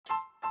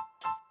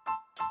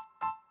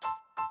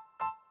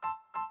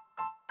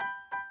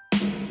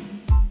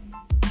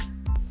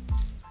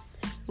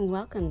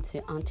Welcome to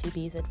Auntie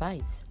B's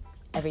Advice,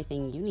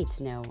 everything you need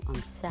to know on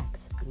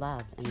sex,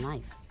 love, and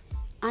life.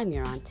 I'm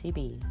your Auntie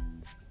B,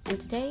 and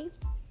today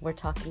we're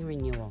talking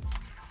renewal.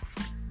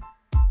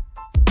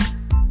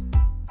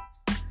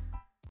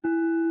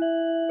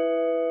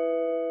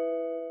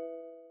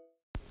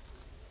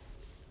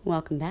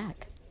 Welcome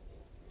back.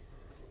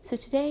 So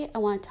today I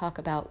want to talk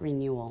about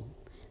renewal.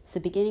 It's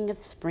the beginning of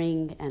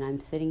spring, and I'm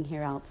sitting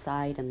here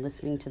outside and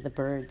listening to the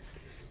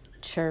birds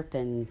chirp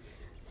and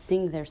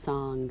sing their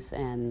songs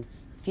and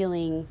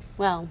feeling,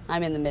 well,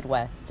 I'm in the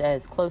Midwest,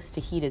 as close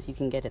to heat as you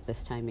can get at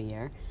this time of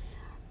year.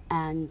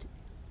 And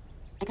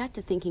I got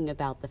to thinking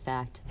about the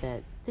fact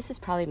that this is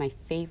probably my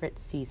favorite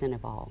season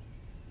of all,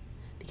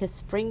 because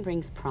spring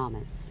brings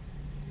promise.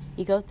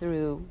 You go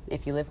through,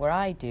 if you live where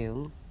I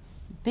do,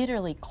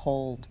 bitterly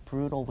cold,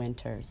 brutal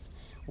winters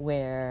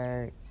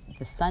where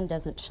the sun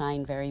doesn't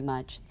shine very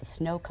much, the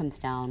snow comes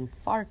down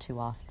far too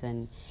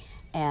often,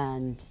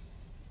 and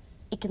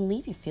it can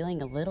leave you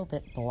feeling a little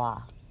bit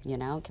blah, it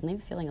can leave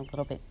you feeling a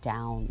little bit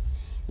down.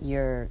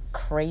 You're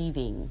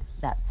craving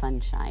that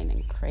sunshine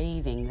and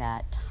craving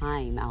that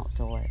time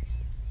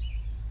outdoors.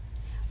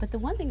 But the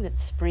one thing that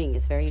spring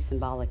is very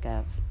symbolic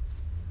of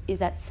is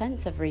that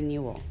sense of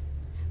renewal.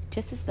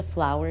 Just as the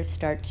flowers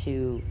start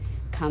to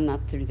come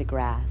up through the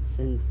grass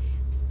and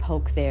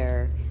poke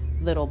their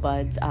little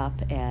buds up,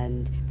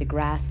 and the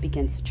grass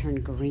begins to turn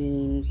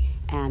green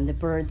and the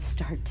birds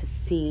start to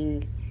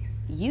sing,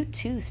 you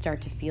too start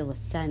to feel a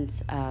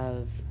sense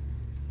of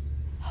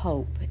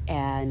hope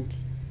and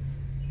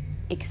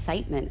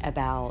excitement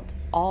about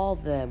all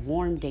the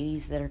warm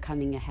days that are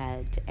coming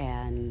ahead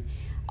and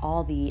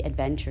all the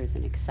adventures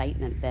and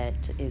excitement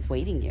that is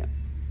waiting you.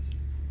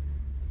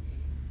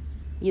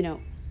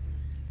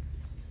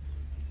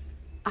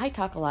 I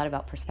talk a lot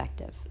about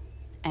perspective,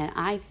 and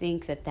I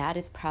think that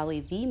is probably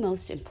the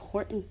most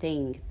important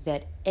thing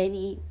that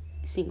any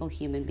single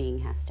human being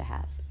has to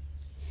have.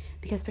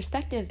 Because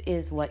perspective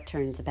is what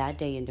turns a bad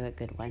day into a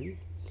good one.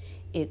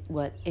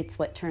 It's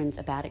what turns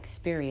a bad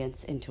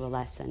experience into a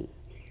lesson.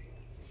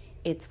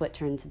 It's what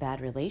turns a bad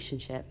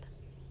relationship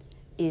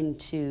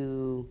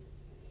into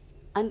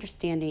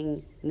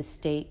understanding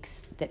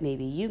mistakes that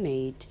maybe you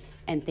made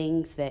and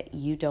things that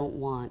you don't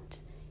want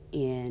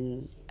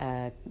in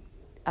an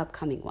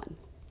upcoming one.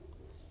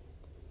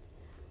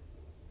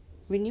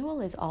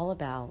 Renewal is all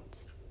about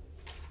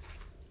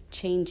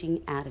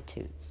changing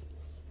attitudes.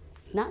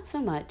 It's not so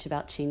much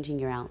about changing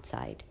your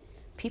outside.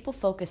 People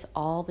focus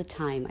all the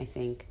time, I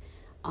think,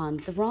 on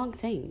the wrong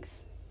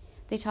things.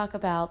 They talk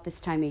about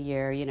this time of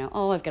year,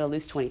 I've got to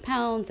lose 20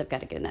 pounds, I've got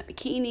to get in that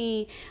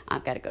bikini,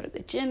 I've got to go to the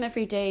gym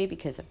every day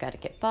because I've got to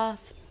get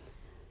buff.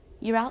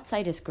 Your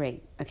outside is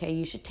great, okay?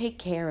 You should take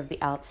care of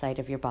the outside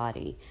of your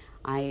body.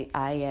 I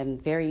am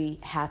very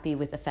happy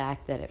with the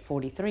fact that at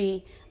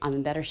 43, I'm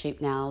in better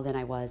shape now than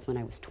I was when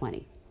I was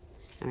 20,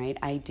 all right?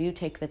 I do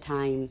take the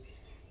time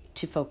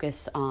to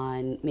focus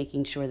on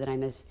making sure that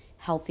I'm as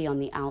healthy on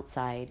the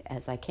outside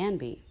as I can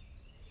be.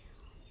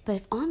 But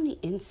if on the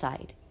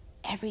inside,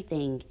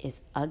 everything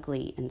is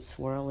ugly and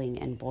swirling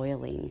and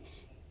boiling,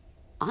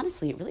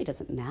 honestly, it really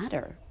doesn't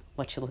matter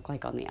what you look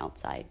like on the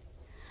outside.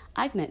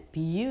 I've met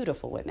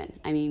beautiful women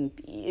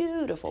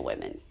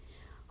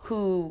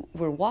who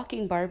were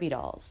walking Barbie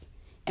dolls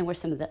and were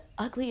some of the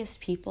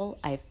ugliest people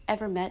I've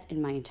ever met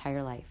in my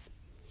entire life.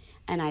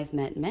 And I've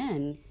met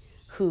men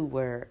who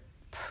were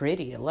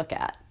pretty to look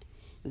at,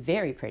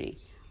 very pretty.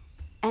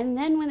 And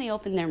then when they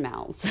opened their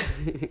mouths,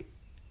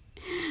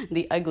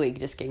 the ugly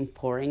just came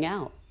pouring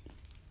out.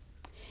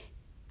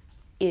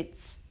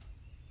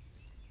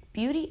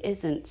 Beauty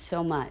isn't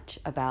so much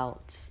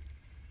about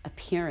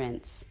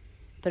appearance,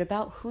 but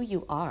about who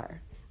you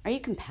are. Are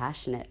you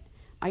compassionate?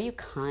 Are you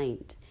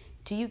kind?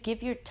 Do you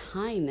give your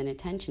time and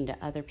attention to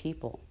other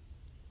people?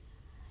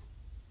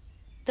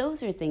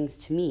 Those are things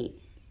to me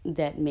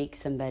that make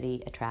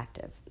somebody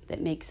attractive, that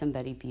make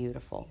somebody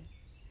beautiful.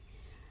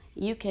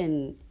 You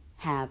can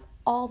have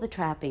all the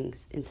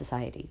trappings in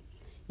society.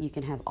 You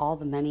can have all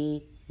the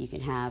money. You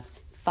can have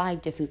 5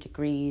 different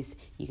degrees.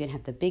 You can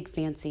have the big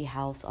fancy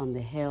house on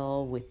the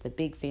hill with the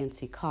big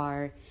fancy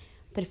car.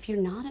 But if you're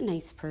not a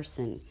nice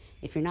person,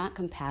 if you're not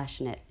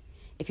compassionate,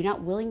 if you're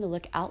not willing to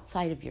look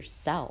outside of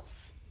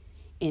yourself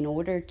in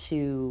order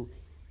to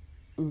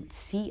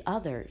see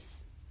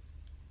others,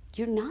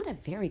 you're not a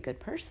very good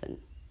person.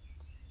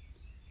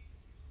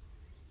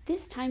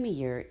 This time of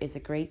year is a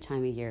great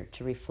time of year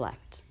to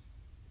reflect,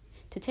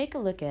 to take a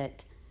look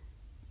at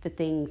the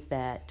things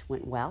that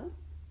went well,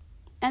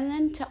 and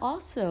then to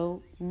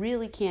also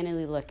really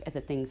candidly look at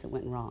the things that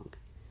went wrong.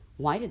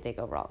 Why did they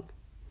go wrong?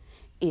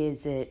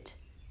 Is it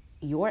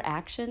your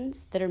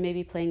actions that are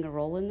maybe playing a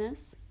role in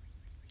this?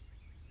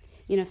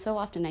 So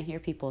often I hear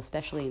people,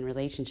 especially in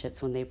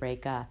relationships, when they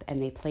break up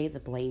and they play the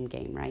blame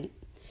game, right?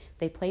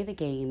 They play the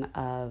game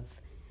of,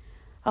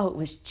 it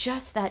was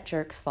just that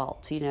jerk's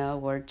fault,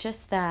 or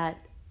just that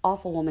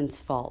awful woman's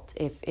fault.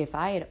 If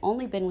I had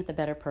only been with a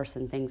better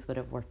person, things would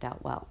have worked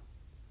out well.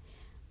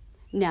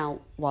 Now,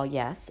 while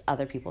yes,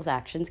 other people's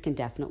actions can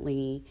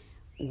definitely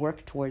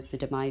work towards the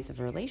demise of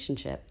a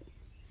relationship,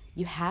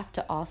 you have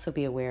to also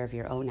be aware of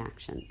your own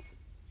actions.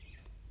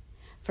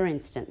 For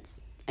instance,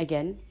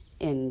 again,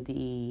 in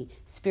the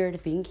spirit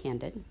of being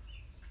candid,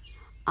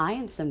 I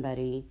am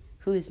somebody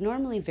who is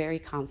normally very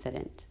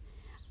confident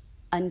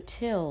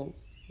until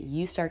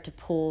you start to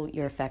pull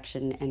your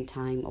affection and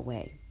time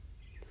away.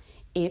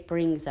 It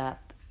brings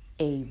up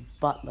a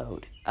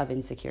buttload of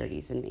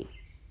insecurities in me.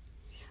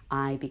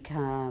 I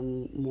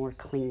become more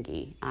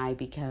clingy. I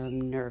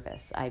become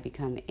nervous. I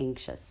become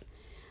anxious.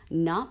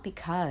 Not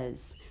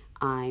because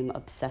I'm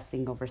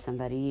obsessing over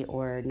somebody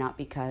or not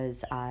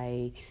because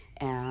I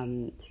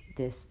am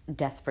this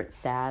desperate,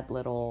 sad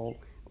little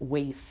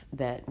waif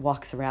that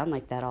walks around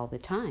like that all the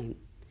time.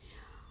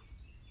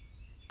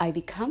 I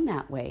become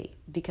that way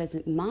because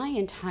my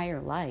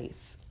entire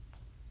life,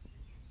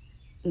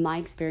 my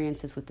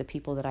experiences with the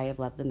people that I have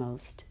loved the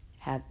most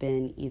have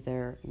been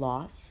either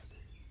loss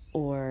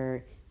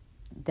or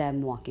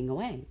them walking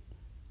away.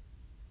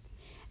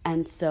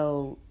 And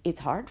so it's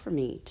hard for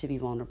me to be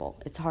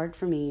vulnerable. It's hard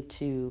for me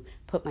to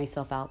put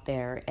myself out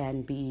there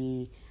and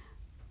be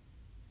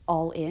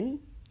all in,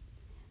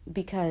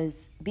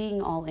 because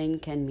being all in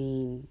can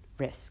mean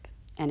risk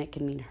and it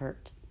can mean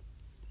hurt.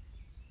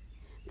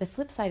 The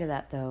flip side of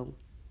that, though,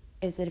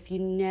 is that if you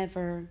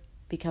never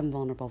become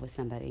vulnerable with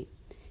somebody,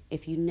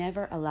 if you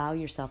never allow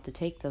yourself to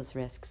take those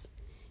risks,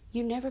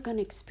 you're never going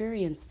to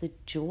experience the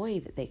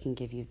joy that they can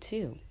give you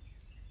too.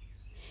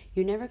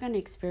 You're never going to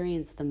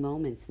experience the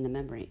moments and the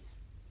memories.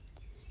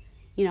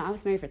 You know, I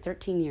was married for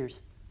 13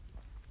 years.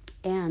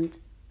 And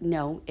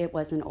no, it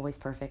wasn't always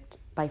perfect,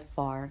 by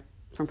far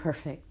from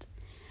perfect.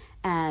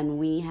 And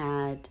we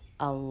had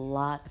a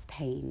lot of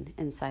pain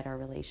inside our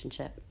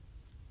relationship.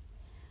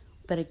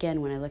 But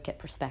again, when I look at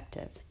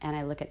perspective and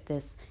I look at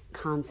this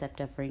concept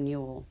of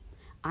renewal,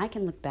 I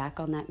can look back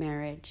on that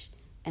marriage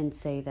and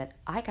say that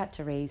I got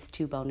to raise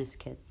 2 bonus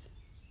kids.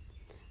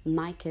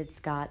 My kids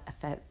got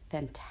a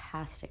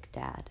fantastic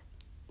dad.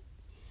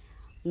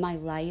 My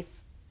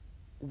life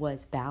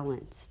was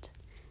balanced.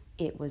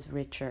 It was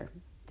richer.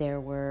 There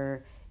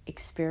were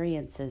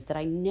experiences that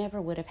I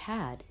never would have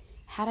had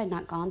I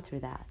not gone through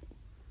that.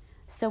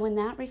 So in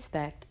that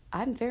respect,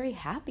 I'm very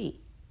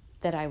happy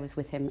that I was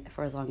with him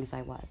for as long as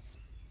I was.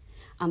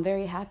 I'm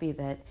very happy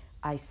that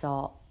I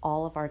saw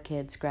all of our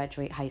kids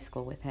graduate high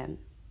school with him.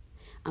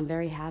 I'm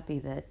very happy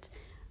that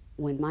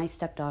when my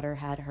stepdaughter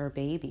had her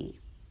baby,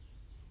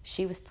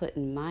 she was put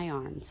in my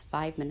arms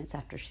 5 minutes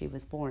after she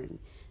was born,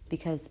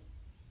 because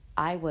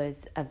I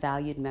was a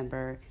valued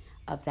member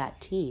of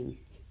that team,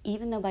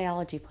 even though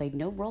biology played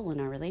no role in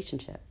our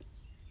relationship.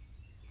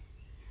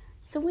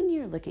 So when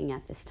you're looking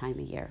at this time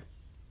of year,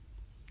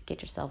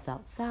 get yourselves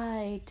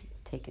outside,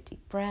 take a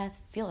deep breath,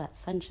 feel that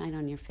sunshine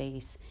on your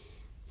face,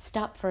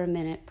 stop for a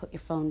minute, put your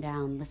phone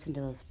down, listen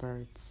to those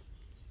birds.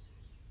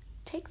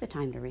 Take the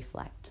time to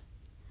reflect.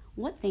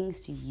 What things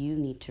do you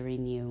need to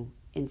renew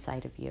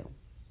inside of you?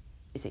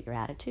 Is it your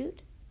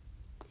attitude?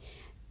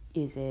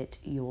 Is it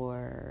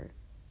your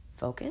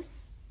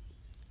focus?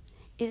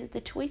 Is it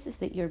the choices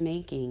that you're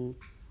making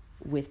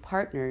with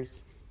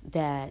partners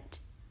that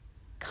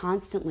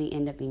constantly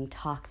end up being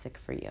toxic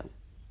for you?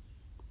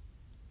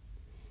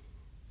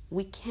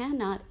 We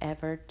cannot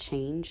ever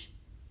change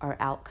our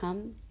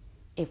outcome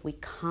if we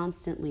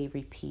constantly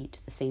repeat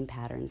the same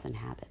patterns and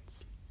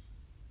habits.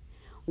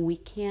 We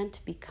can't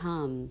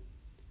become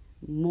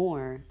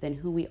more than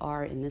who we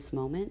are in this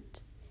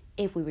moment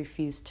if we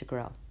refuse to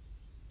grow.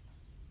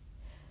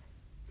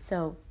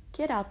 So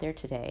get out there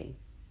today,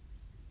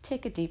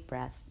 take a deep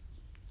breath,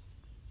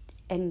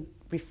 and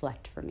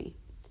reflect for me.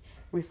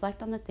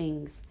 Reflect on the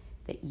things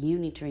that you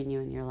need to renew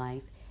in your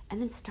life,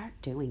 and then start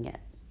doing it.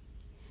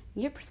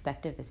 Your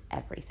perspective is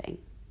everything.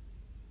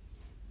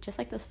 Just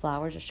like those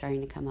flowers are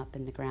starting to come up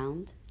in the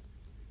ground,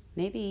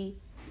 maybe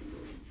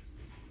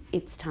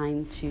it's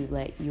time to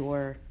let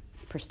your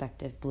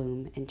perspective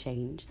bloom and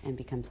change and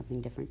become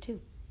something different too.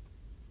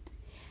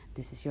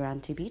 This is your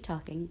Auntie B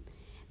talking.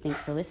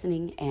 Thanks for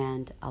listening,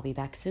 and I'll be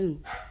back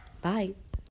soon. Bye.